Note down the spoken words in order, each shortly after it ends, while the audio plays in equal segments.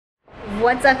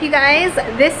What's up, you guys?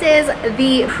 This is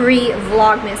the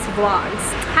pre-Vlogmas vlogs.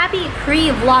 Happy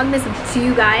pre-Vlogmas to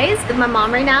you guys. With my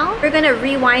mom right now. We're gonna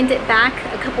rewind it back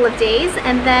a couple of days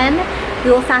and then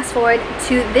we will fast forward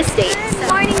to this date. Good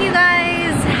morning, you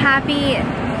guys.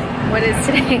 What is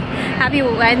today? Happy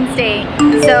Wednesday.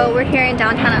 So we're here in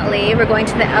downtown LA. We're going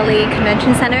to the LA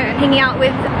Convention Center, hanging out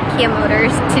with Kia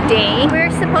Motors today. We're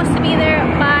supposed to be there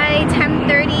by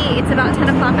 10:30. It's about 10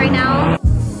 o'clock right now.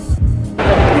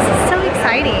 This is so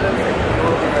exciting.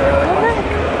 Oh look,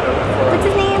 what's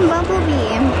his name?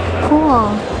 Bumblebee.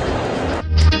 Cool.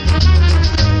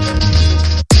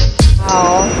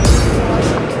 Wow.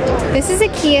 This is a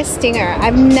Kia Stinger.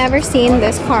 I've never seen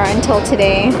this car until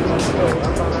today.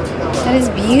 That is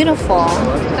beautiful.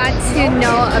 Got to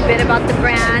know a bit about the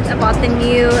brand, about the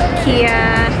new Kia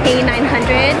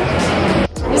K900.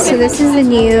 So this is the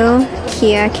new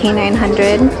Kia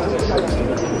K900.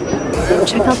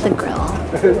 Check out the grill.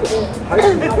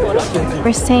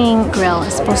 We're saying grill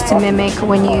is supposed to mimic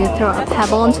when you throw a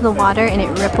pebble into the water and it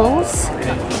ripples.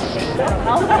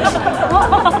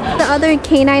 The other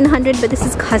K900, but this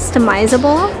is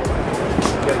customizable.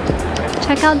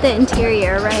 Check out the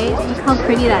interior, right? Look how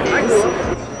pretty that is.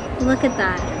 Look at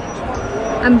that.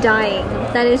 I'm dying.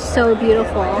 That is so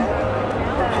beautiful.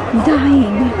 I'm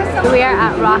dying. We are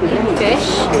at Rockin' Fish.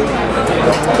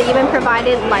 They even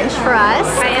provided lunch for us.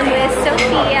 I am with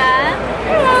Sophia.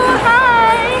 Hello,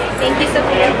 hi. Thank you,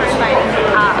 Sophia, for inviting me.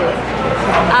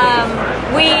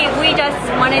 We just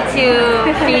wanted to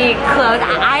be close.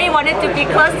 I wanted to be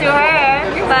close to her,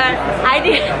 but I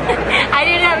didn't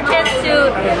have a chance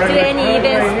to do any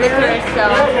events with her, so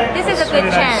this is a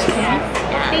good chance.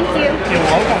 Thank you. You're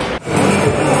welcome.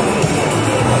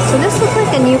 So this looks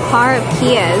like a new car of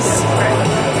Kia's.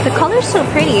 The color's so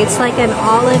pretty. It's like an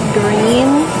olive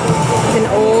green with an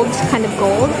old kind of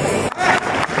gold.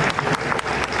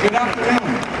 Good afternoon.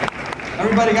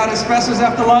 Everybody got espressos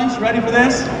after lunch? Ready for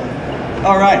this?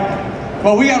 All right.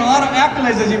 Well, we got a lot of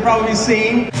accolades, as you've probably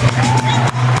seen.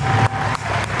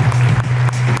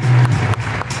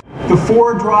 The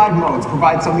 4 drive modes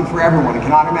provide something for everyone. It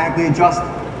can automatically adjust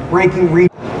braking,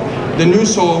 the new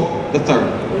Soul, the 3rd.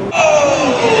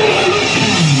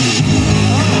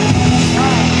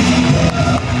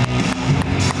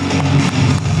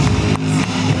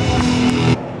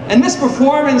 And this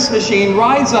performance machine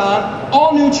rides on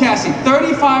all new chassis,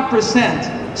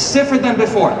 35% stiffer than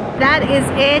before. That is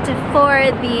it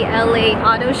for the LA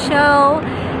Auto Show.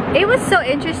 It was so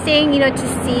interesting, you know,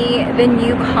 to see the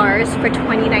new cars for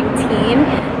 2019.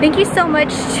 Thank you so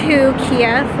much to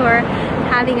Kia for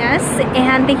having us,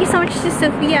 and thank you so much to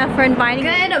Sophia for inviting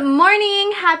me. Good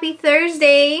morning, happy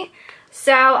Thursday.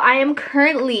 So I am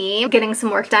currently getting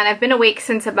some work done. I've been awake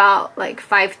since about like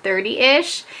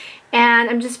 5:30-ish. And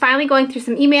I'm just finally going through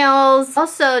some emails.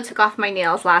 Also took off my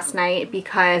nails last night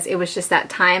because it was just that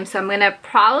time. So I'm gonna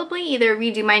probably either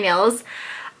redo my nails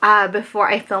before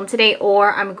I film today,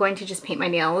 or I'm going to just paint my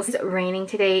nails. It's raining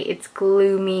today, it's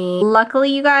gloomy. Luckily,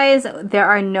 you guys, there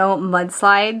are no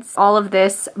mudslides. All of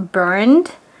this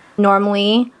burned.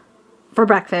 Normally for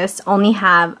breakfast, only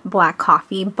have black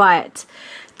coffee, but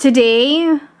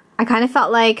today I kind of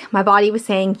felt like my body was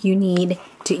saying you need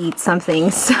to eat something.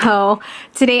 So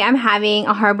today I'm having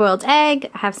a hard-boiled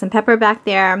egg. I have some pepper back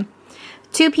there,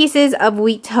 2 pieces of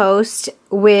wheat toast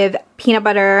with peanut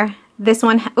butter. This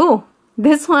one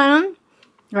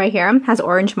right here has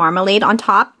orange marmalade on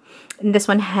top, and this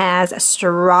one has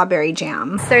strawberry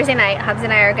jam. Thursday night, Hubs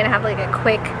and I are gonna have like a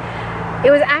quick,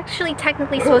 it was actually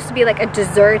technically supposed to be like a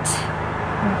dessert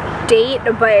date,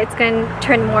 but it's gonna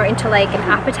turn more into like an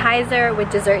appetizer with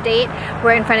dessert date.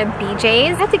 We're in front of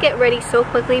BJ's. I had to get ready so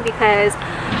quickly because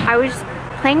I was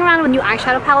playing around with a new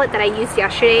eyeshadow palette that I used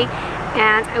yesterday,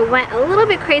 and I went a little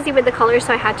bit crazy with the colors,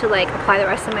 so I had to like apply the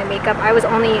rest of my makeup. I was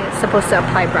only supposed to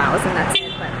apply brows and that's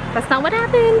it, but that's not what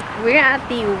happened. We're at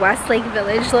the Westlake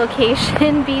Village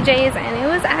location, BJ's, and it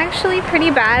was actually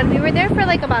pretty bad. We were there for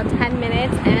like about 10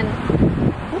 minutes and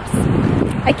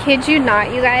I kid you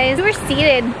not, you guys. We were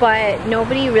seated, but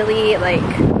nobody really like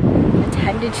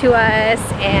attended to us,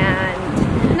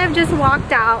 and I've just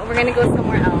walked out. We're gonna go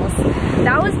somewhere else.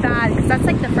 That was bad because that's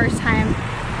like the first time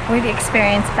we've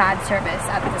experienced bad service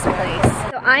at this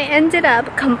place. So I ended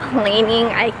up complaining.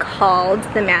 I called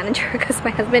the manager because my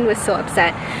husband was so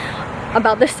upset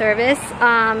about the service.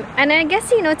 And I guess,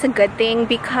 you know, it's a good thing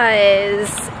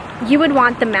because you would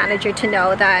want the manager to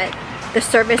know that the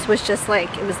service was just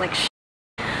like, it was like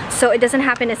so it doesn't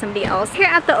happen to somebody else. Here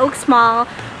at the Oaks Mall,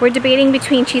 we're debating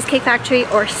between Cheesecake Factory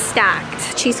or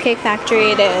Stacked. Cheesecake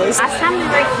Factory it is. Last time we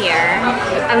were here,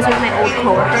 I was with my old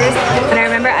coworkers, but I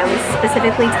remember I was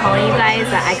specifically telling you guys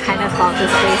that I kind of thought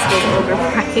this place was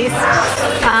overpriced.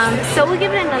 So we'll give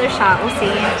it another shot, we'll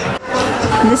see.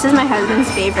 This is my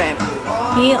husband's favorite.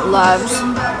 He loves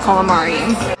calamari.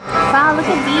 Wow, look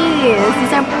at these. These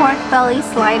are pork belly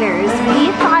sliders. We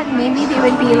thought maybe they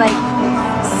would be like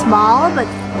small, but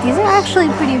these are actually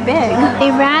pretty big. They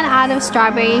ran out of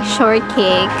strawberry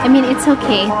shortcake. I mean, it's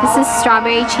okay. This is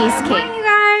strawberry cheesecake. Hi, you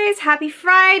guys. Happy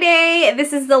Friday.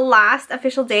 This is the last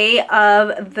official day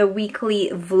of the weekly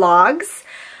vlogs.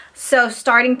 So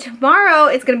starting tomorrow,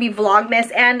 it's gonna be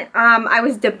Vlogmas, and I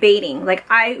was debating. Like,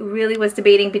 I really was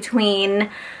debating between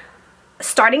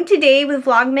starting today with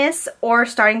Vlogmas or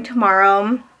starting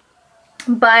tomorrow.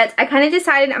 But I kind of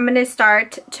decided I'm gonna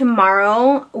start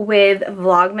tomorrow with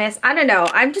Vlogmas. I don't know,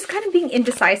 I'm just kind of being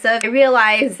indecisive. I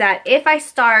realized that if I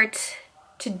start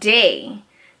today,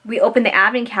 we open the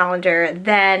advent calendar,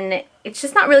 then it's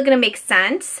just not really gonna make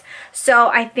sense. So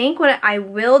I think what I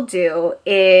will do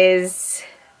is,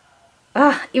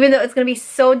 even though it's gonna be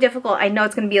so difficult, I know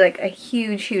it's gonna be like a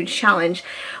huge challenge.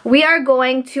 We are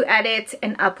going to edit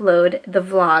and upload the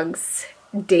vlogs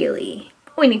daily.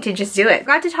 We need to just do it.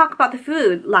 Got to talk about the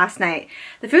food last night.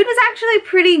 The food was actually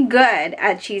pretty good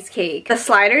at Cheesecake. The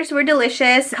sliders were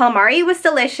delicious. Calamari was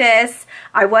delicious.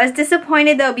 I was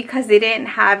disappointed though because they didn't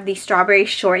have the strawberry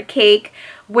shortcake,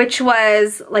 which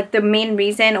was like the main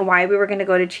reason why we were gonna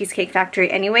go to Cheesecake Factory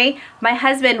anyway. My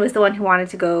husband was the one who wanted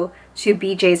to go to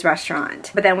BJ's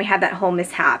restaurant, but then we had that whole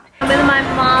mishap. With my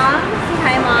mom.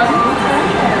 Hi, Mom.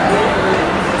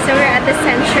 So we're at the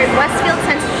Westfield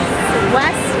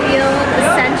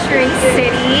Century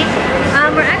City.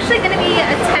 We're actually going to be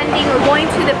we're going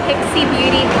to the Pixi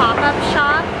Beauty pop-up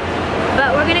shop,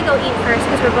 but we're going to go eat first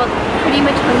because we're both pretty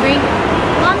much hungry.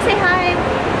 Mom, say hi.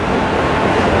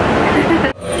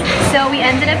 So we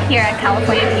ended up here at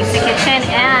California Pizza Kitchen,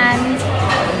 and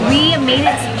we made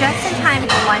it just in time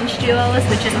for lunch duos,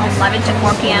 which is 11 to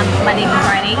 4 p.m. Monday to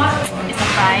Friday. It's a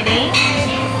Friday.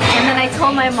 And then I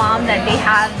told my mom that they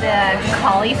have the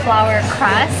cauliflower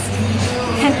crust.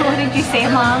 And what did you say,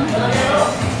 Mom?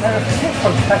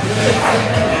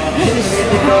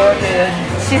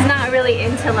 She's not really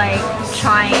into like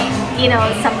trying, you know,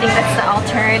 something that's the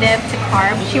alternative to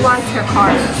carbs. She wants her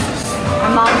carbs. My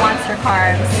mom wants her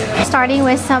carbs. Starting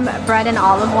with some bread and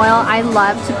olive oil. I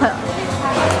love to put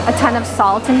a ton of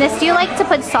salt in this. Do you like to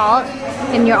put salt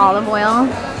in your olive oil?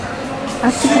 I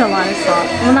have to put a lot of salt.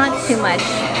 Well, not too much.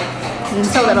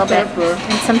 Just a little bit.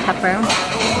 And some pepper.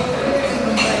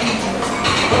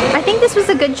 I think this was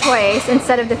a good choice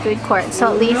instead of the food court.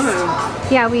 So at least,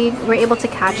 yeah, we were able to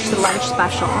catch the lunch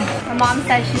special. My mom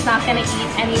said she's not going to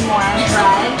eat any more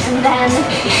bread. And then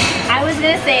I was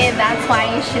going to say that's why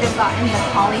you should have gotten the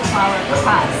cauliflower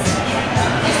crust.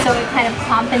 So it kind of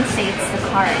compensates the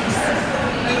carbs.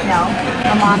 No,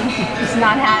 my mom is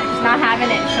not having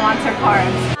it. She wants her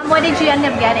carbs. What did you end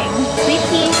up getting? Sweet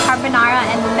pea, carbonara,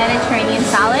 and Mediterranean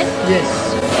salad? Yes.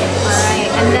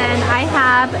 Alright, and then I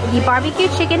have the barbecue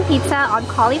chicken pizza on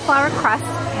cauliflower crust.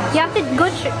 You have to go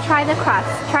try the crust.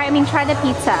 Try the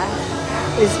pizza.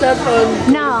 Is that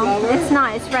on No, it's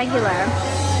not. It's regular.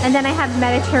 And then I have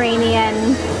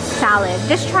Mediterranean salad.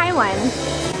 Just try one.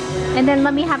 And then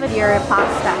let me have your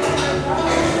pasta.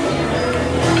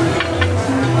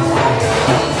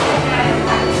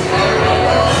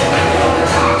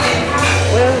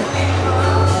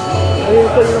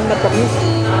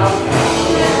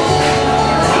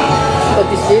 What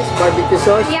is this? Barbecue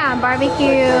sauce? Yeah,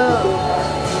 barbecue.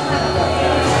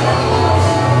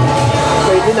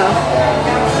 Pwede na.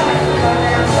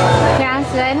 Yeah,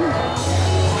 it's good.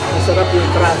 Masarap yung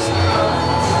crust.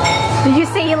 Did you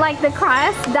say you like the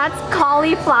crust? That's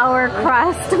cauliflower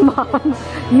crust, Mom.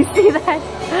 You see that?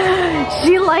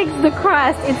 She likes the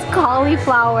crust. It's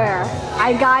cauliflower.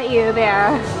 I got you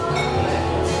there.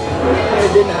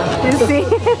 You see?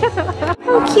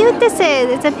 How cute this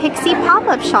is. It's a Pixi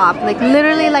pop-up shop. Like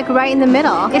literally like right in the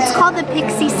middle. It's called the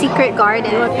Pixi Secret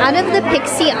Garden. Out of the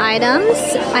Pixi items,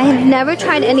 I have never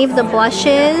tried any of the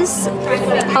blushes.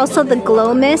 Also the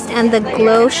Glow Mist and the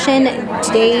Glotion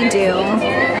Day Dew.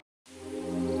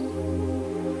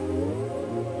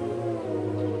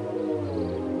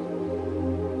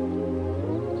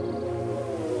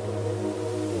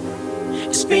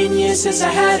 It's been years since I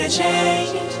had a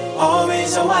change.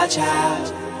 Always a watch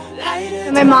out.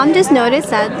 My mom just noticed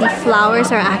that the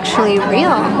flowers are actually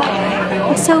real.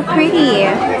 It's so pretty.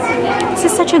 This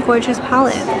is such a gorgeous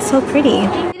palette. It's so pretty.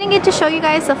 Sitting get to show you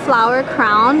guys the flower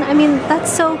crown. I mean,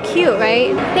 that's so cute,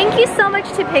 right? Thank you so much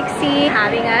to Pixi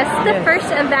having us. The first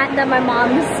event that my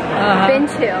mom's been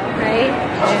to, right?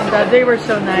 And they were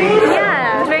so nice.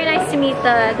 Yeah, it was very nice to meet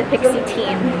the Pixi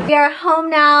team. We are home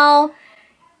now.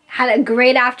 Had a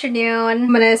great afternoon.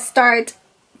 I'm gonna start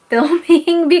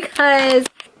filming because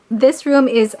this room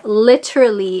is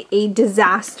literally a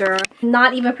disaster.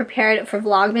 Not even prepared for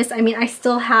Vlogmas. I mean, I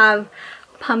still have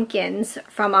pumpkins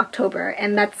from October,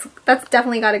 and that's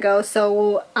definitely got to go.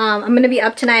 So I'm gonna be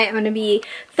up tonight. I'm gonna be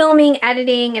filming,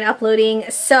 editing, and uploading.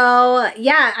 So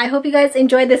yeah, I hope you guys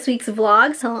enjoyed this week's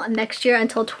vlog. So next year,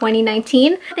 until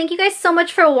 2019. Thank you guys so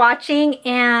much for watching,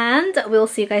 and we'll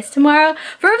see you guys tomorrow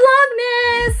for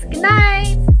Vlogmas. Good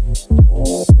night.